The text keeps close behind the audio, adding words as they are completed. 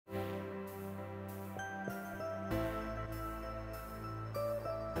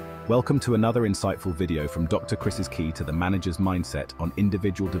Welcome to another insightful video from Dr. Chris's Key to the Manager's Mindset on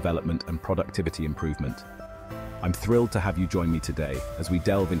individual development and productivity improvement. I'm thrilled to have you join me today as we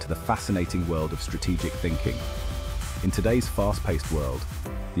delve into the fascinating world of strategic thinking. In today's fast-paced world,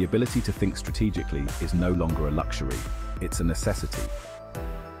 the ability to think strategically is no longer a luxury, it's a necessity.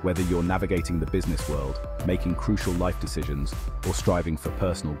 Whether you're navigating the business world, making crucial life decisions, or striving for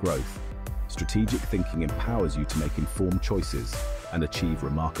personal growth, strategic thinking empowers you to make informed choices and achieve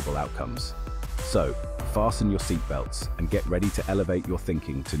remarkable outcomes. So, fasten your seatbelts and get ready to elevate your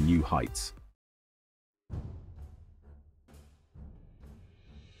thinking to new heights.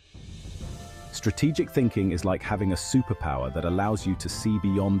 Strategic thinking is like having a superpower that allows you to see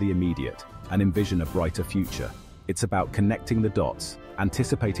beyond the immediate and envision a brighter future. It's about connecting the dots,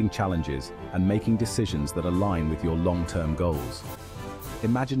 anticipating challenges, and making decisions that align with your long-term goals.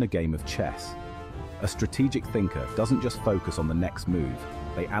 Imagine a game of chess. A strategic thinker doesn't just focus on the next move,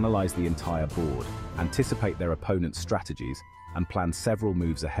 they analyze the entire board, anticipate their opponent's strategies, and plan several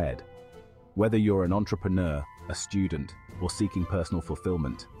moves ahead. Whether you're an entrepreneur, a student, or seeking personal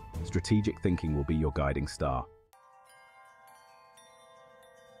fulfillment, strategic thinking will be your guiding star.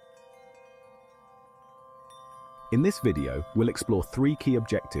 In this video, we'll explore three key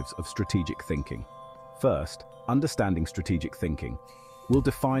objectives of strategic thinking. First, understanding strategic thinking. We'll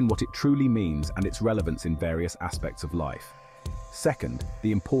define what it truly means and its relevance in various aspects of life. Second,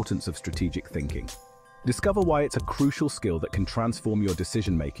 the importance of strategic thinking. Discover why it's a crucial skill that can transform your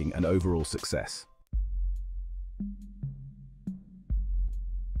decision-making and overall success.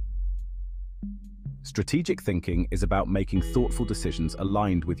 Strategic thinking is about making thoughtful decisions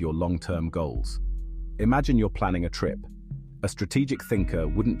aligned with your long-term goals. Imagine you're planning a trip. A strategic thinker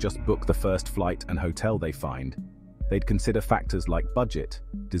wouldn't just book the first flight and hotel they find. They'd consider factors like budget,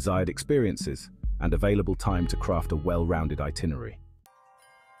 desired experiences, and available time to craft a well-rounded itinerary.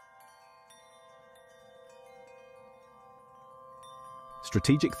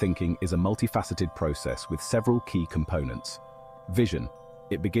 Strategic thinking is a multifaceted process with several key components. Vision.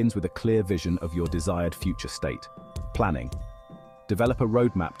 It begins with a clear vision of your desired future state. Planning. Develop a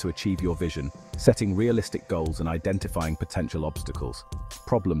roadmap to achieve your vision, setting realistic goals and identifying potential obstacles.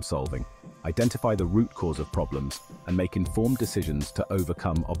 Problem solving. Identify the root cause of problems and make informed decisions to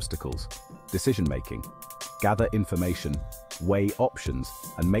overcome obstacles. Decision making. Gather information, weigh options,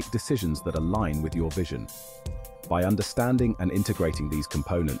 and make decisions that align with your vision. By understanding and integrating these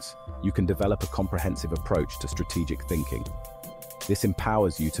components, you can develop a comprehensive approach to strategic thinking. This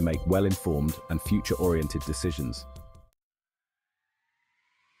empowers you to make well-informed and future-oriented decisions.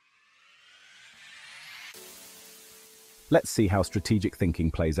 Let's see how strategic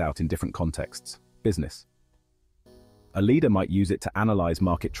thinking plays out in different contexts. Business. A leader might use it to analyze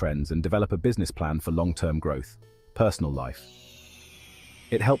market trends and develop a business plan for long-term growth. Personal life.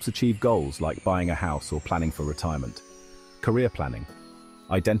 It helps achieve goals like buying a house or planning for retirement. Career planning.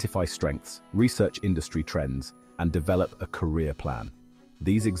 Identify strengths, research industry trends, and develop a career plan.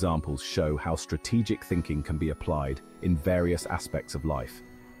 These examples show how strategic thinking can be applied in various aspects of life.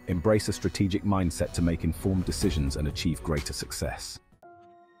 Embrace a strategic mindset to make informed decisions and achieve greater success.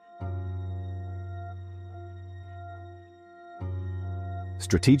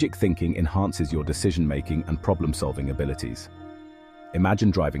 Strategic thinking enhances your decision-making and problem-solving abilities.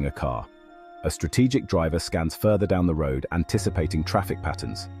 Imagine driving a car. A strategic driver scans further down the road, anticipating traffic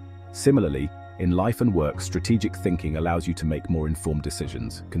patterns. Similarly, in life and work, strategic thinking allows you to make more informed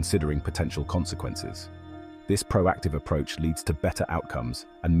decisions, considering potential consequences. This proactive approach leads to better outcomes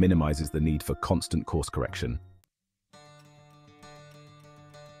and minimizes the need for constant course correction.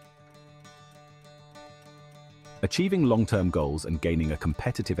 Achieving long-term goals and gaining a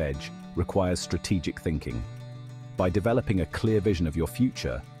competitive edge requires strategic thinking. By developing a clear vision of your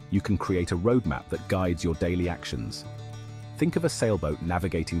future, you can create a roadmap that guides your daily actions. Think of a sailboat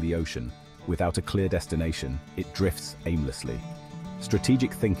navigating the ocean. Without a clear destination, it drifts aimlessly.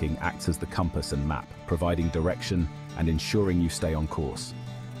 Strategic thinking acts as the compass and map, providing direction and ensuring you stay on course.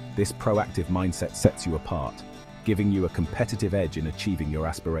 This proactive mindset sets you apart, giving you a competitive edge in achieving your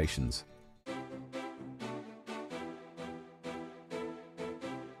aspirations.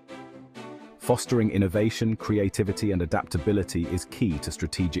 Fostering innovation, creativity, and adaptability is key to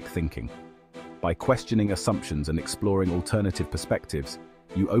strategic thinking. By questioning assumptions and exploring alternative perspectives,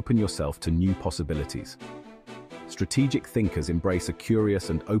 you open yourself to new possibilities. Strategic thinkers embrace a curious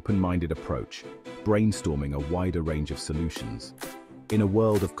and open-minded approach, brainstorming a wider range of solutions. In a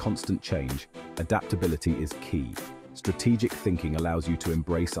world of constant change, adaptability is key. Strategic thinking allows you to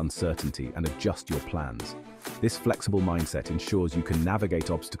embrace uncertainty and adjust your plans. This flexible mindset ensures you can navigate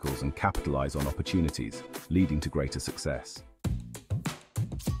obstacles and capitalize on opportunities, leading to greater success.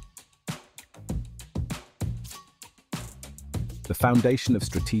 The foundation of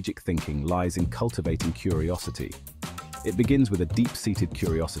strategic thinking lies in cultivating curiosity. It begins with a deep-seated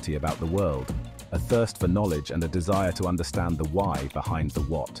curiosity about the world, a thirst for knowledge and a desire to understand the why behind the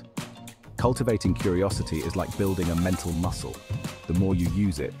what. Cultivating curiosity is like building a mental muscle. The more you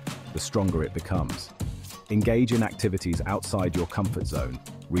use it, the stronger it becomes. Engage in activities outside your comfort zone,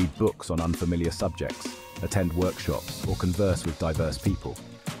 read books on unfamiliar subjects, attend workshops, or converse with diverse people.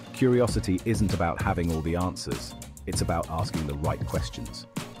 Curiosity isn't about having all the answers, it's about asking the right questions.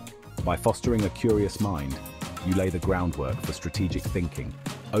 By fostering a curious mind, you lay the groundwork for strategic thinking,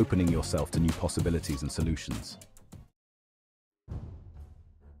 opening yourself to new possibilities and solutions.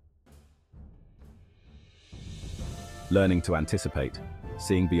 Learning to anticipate,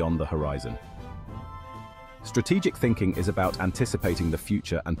 seeing beyond the horizon. Strategic thinking is about anticipating the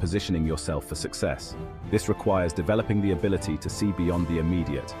future and positioning yourself for success. This requires developing the ability to see beyond the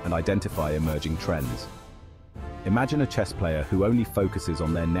immediate and identify emerging trends. Imagine a chess player who only focuses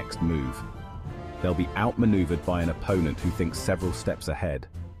on their next move. They'll be outmaneuvered by an opponent who thinks several steps ahead.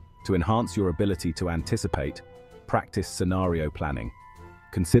 To enhance your ability to anticipate, practice scenario planning.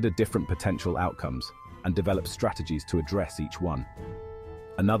 Consider different potential outcomes and develop strategies to address each one.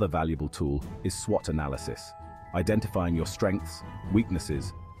 Another valuable tool is SWOT analysis, identifying your strengths,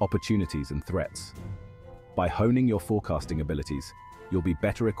 weaknesses, opportunities, and threats. By honing your forecasting abilities, you'll be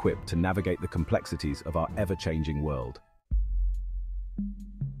better equipped to navigate the complexities of our ever-changing world.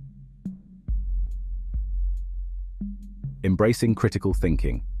 Embracing critical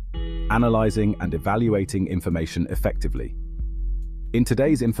thinking, analyzing and evaluating information effectively. In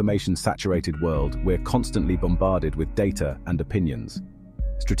today's information-saturated world, we're constantly bombarded with data and opinions.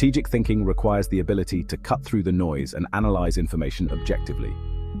 Strategic thinking requires the ability to cut through the noise and analyze information objectively.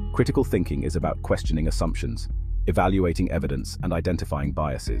 Critical thinking is about questioning assumptions, evaluating evidence, and identifying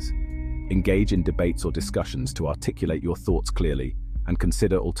biases. Engage in debates or discussions to articulate your thoughts clearly and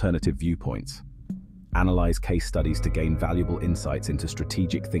consider alternative viewpoints. Analyze case studies to gain valuable insights into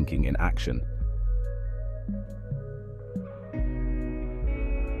strategic thinking in action.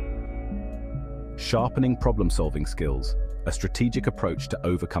 Sharpening problem-solving skills, a strategic approach to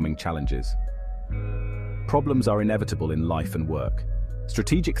overcoming challenges. Problems are inevitable in life and work.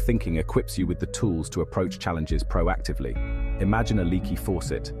 Strategic thinking equips you with the tools to approach challenges proactively. Imagine a leaky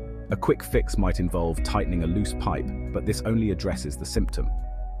faucet. A quick fix might involve tightening a loose pipe, but this only addresses the symptom.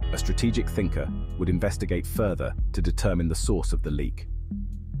 A strategic thinker would investigate further to determine the source of the leak.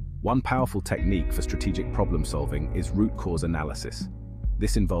 One powerful technique for strategic problem-solving is root cause analysis.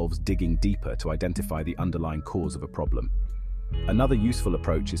 This involves digging deeper to identify the underlying cause of a problem. Another useful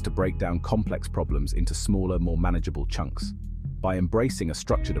approach is to break down complex problems into smaller, more manageable chunks. By embracing a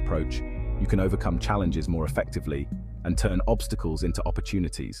structured approach, you can overcome challenges more effectively and turn obstacles into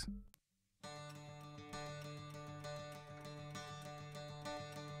opportunities.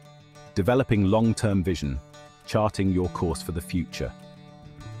 Developing long-term vision, charting your course for the future.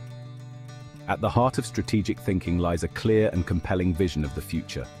 At the heart of strategic thinking lies a clear and compelling vision of the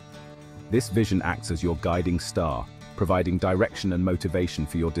future. This vision acts as your guiding star, providing direction and motivation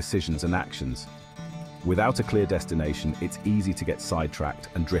for your decisions and actions. Without a clear destination, it's easy to get sidetracked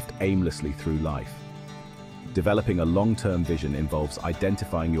and drift aimlessly through life. Developing a long-term vision involves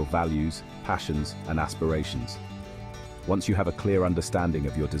identifying your values, passions, and aspirations. Once you have a clear understanding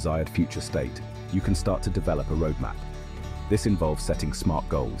of your desired future state, you can start to develop a roadmap. This involves setting SMART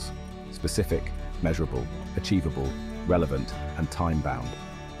goals: specific, measurable, achievable, relevant, and time-bound.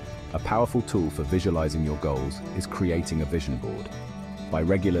 A powerful tool for visualizing your goals is creating a vision board. By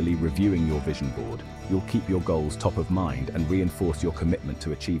regularly reviewing your vision board, you'll keep your goals top of mind and reinforce your commitment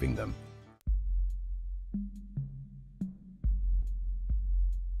to achieving them.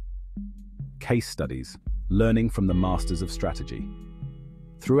 Case studies, learning from the masters of strategy.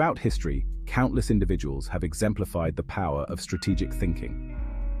 Throughout history, countless individuals have exemplified the power of strategic thinking.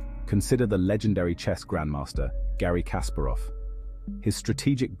 Consider the legendary chess grandmaster, Garry Kasparov. His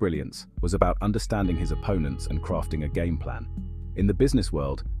strategic brilliance was about understanding his opponents and crafting a game plan. In the business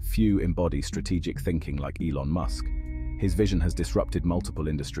world, few embody strategic thinking like Elon Musk. His vision has disrupted multiple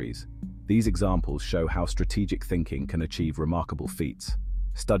industries. These examples show how strategic thinking can achieve remarkable feats.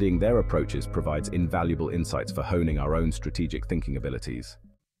 Studying their approaches provides invaluable insights for honing our own strategic thinking abilities.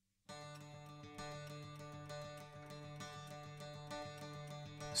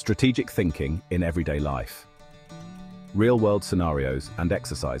 Strategic thinking in everyday life. Real-world scenarios and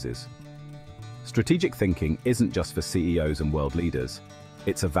exercises. Strategic thinking isn't just for CEOs and world leaders.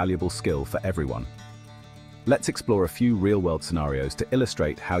 It's a valuable skill for everyone. Let's explore a few real-world scenarios to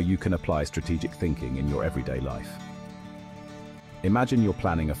illustrate how you can apply strategic thinking in your everyday life. Imagine you're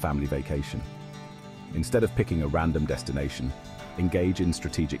planning a family vacation. Instead of picking a random destination, Engage in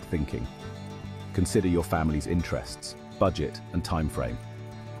strategic thinking. Consider your family's interests, budget, and time frame.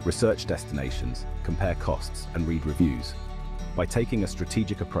 Research destinations, compare costs, and read reviews. By taking a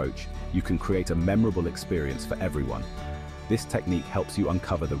strategic approach, you can create a memorable experience for everyone. This technique helps you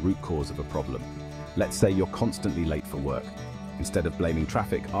uncover the root cause of a problem. Let's say you're constantly late for work. Instead of blaming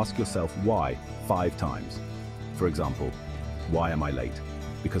traffic, ask yourself why 5 times. For example, why am I late?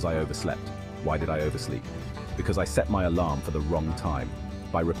 Because I overslept. Why did I oversleep? Because I set my alarm for the wrong time.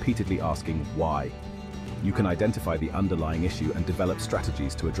 By repeatedly asking why, you can identify the underlying issue and develop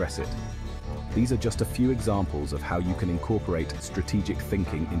strategies to address it. These are just a few examples of how you can incorporate strategic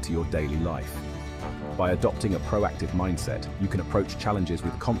thinking into your daily life. By adopting a proactive mindset, you can approach challenges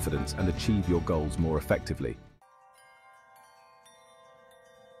with confidence and achieve your goals more effectively.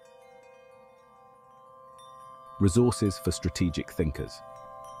 Resources for strategic thinkers.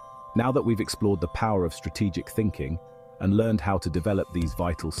 Now that we've explored the power of strategic thinking and learned how to develop these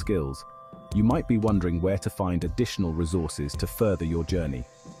vital skills, you might be wondering where to find additional resources to further your journey.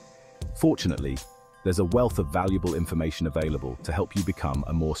 Fortunately, there's a wealth of valuable information available to help you become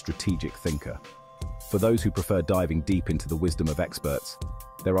a more strategic thinker. For those who prefer diving deep into the wisdom of experts,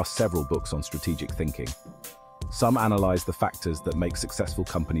 there are several books on strategic thinking. Some analyze the factors that make successful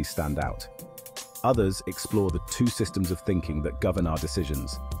companies stand out. Others explore the 2 systems of thinking that govern our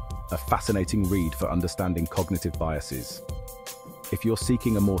decisions, a fascinating read for understanding cognitive biases. If you're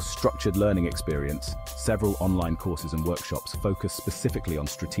seeking a more structured learning experience, several online courses and workshops focus specifically on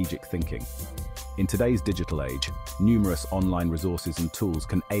strategic thinking. In today's digital age, numerous online resources and tools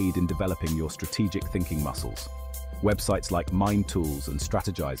can aid in developing your strategic thinking muscles. Websites like Mind Tools and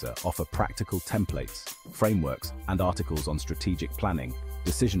Strategizer offer practical templates, frameworks, and articles on strategic planning,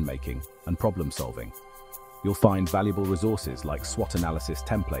 decision-making, and problem-solving. You'll find valuable resources like SWOT analysis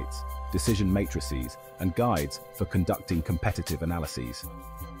templates, decision matrices, and guides for conducting competitive analyses.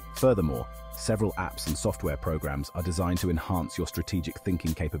 Furthermore, several apps and software programs are designed to enhance your strategic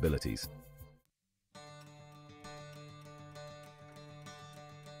thinking capabilities.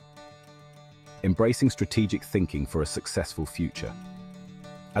 Embracing strategic thinking for a successful future.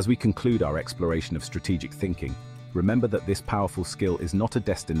 As we conclude our exploration of strategic thinking, remember that this powerful skill is not a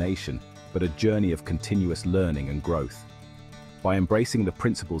destination, but a journey of continuous learning and growth. By embracing the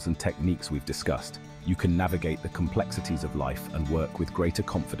principles and techniques we've discussed, you can navigate the complexities of life and work with greater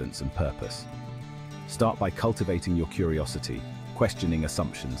confidence and purpose. Start by cultivating your curiosity, questioning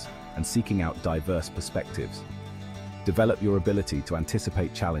assumptions, and seeking out diverse perspectives. Develop your ability to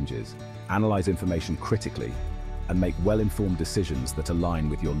anticipate challenges, analyze information critically, and make well-informed decisions that align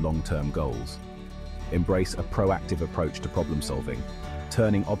with your long-term goals. Embrace a proactive approach to problem solving,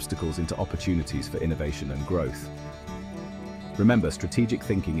 turning obstacles into opportunities for innovation and growth. Remember, strategic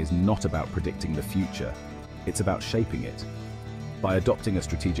thinking is not about predicting the future, it's about shaping it. By adopting a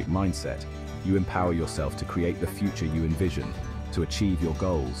strategic mindset, you empower yourself to create the future you envision, to achieve your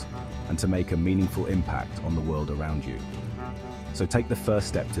goals, and to make a meaningful impact on the world around you. So take the first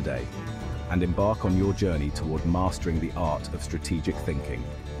step today, and embark on your journey toward mastering the art of strategic thinking.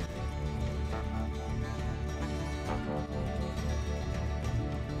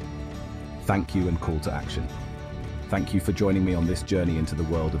 Thank you and call to action. Thank you for joining me on this journey into the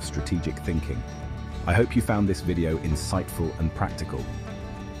world of strategic thinking. I hope you found this video insightful and practical.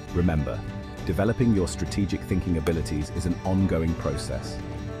 Remember, developing your strategic thinking abilities is an ongoing process,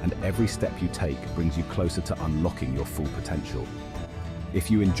 and every step you take brings you closer to unlocking your full potential.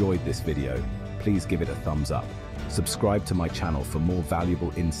 If you enjoyed this video, please give it a thumbs up. Subscribe to my channel for more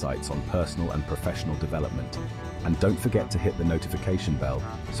valuable insights on personal and professional development. And don't forget to hit the notification bell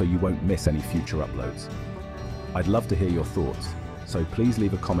so you won't miss any future uploads. I'd love to hear your thoughts, so please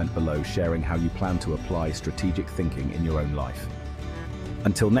leave a comment below sharing how you plan to apply strategic thinking in your own life.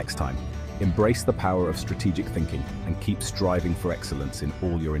 Until next time, embrace the power of strategic thinking and keep striving for excellence in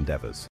all your endeavors.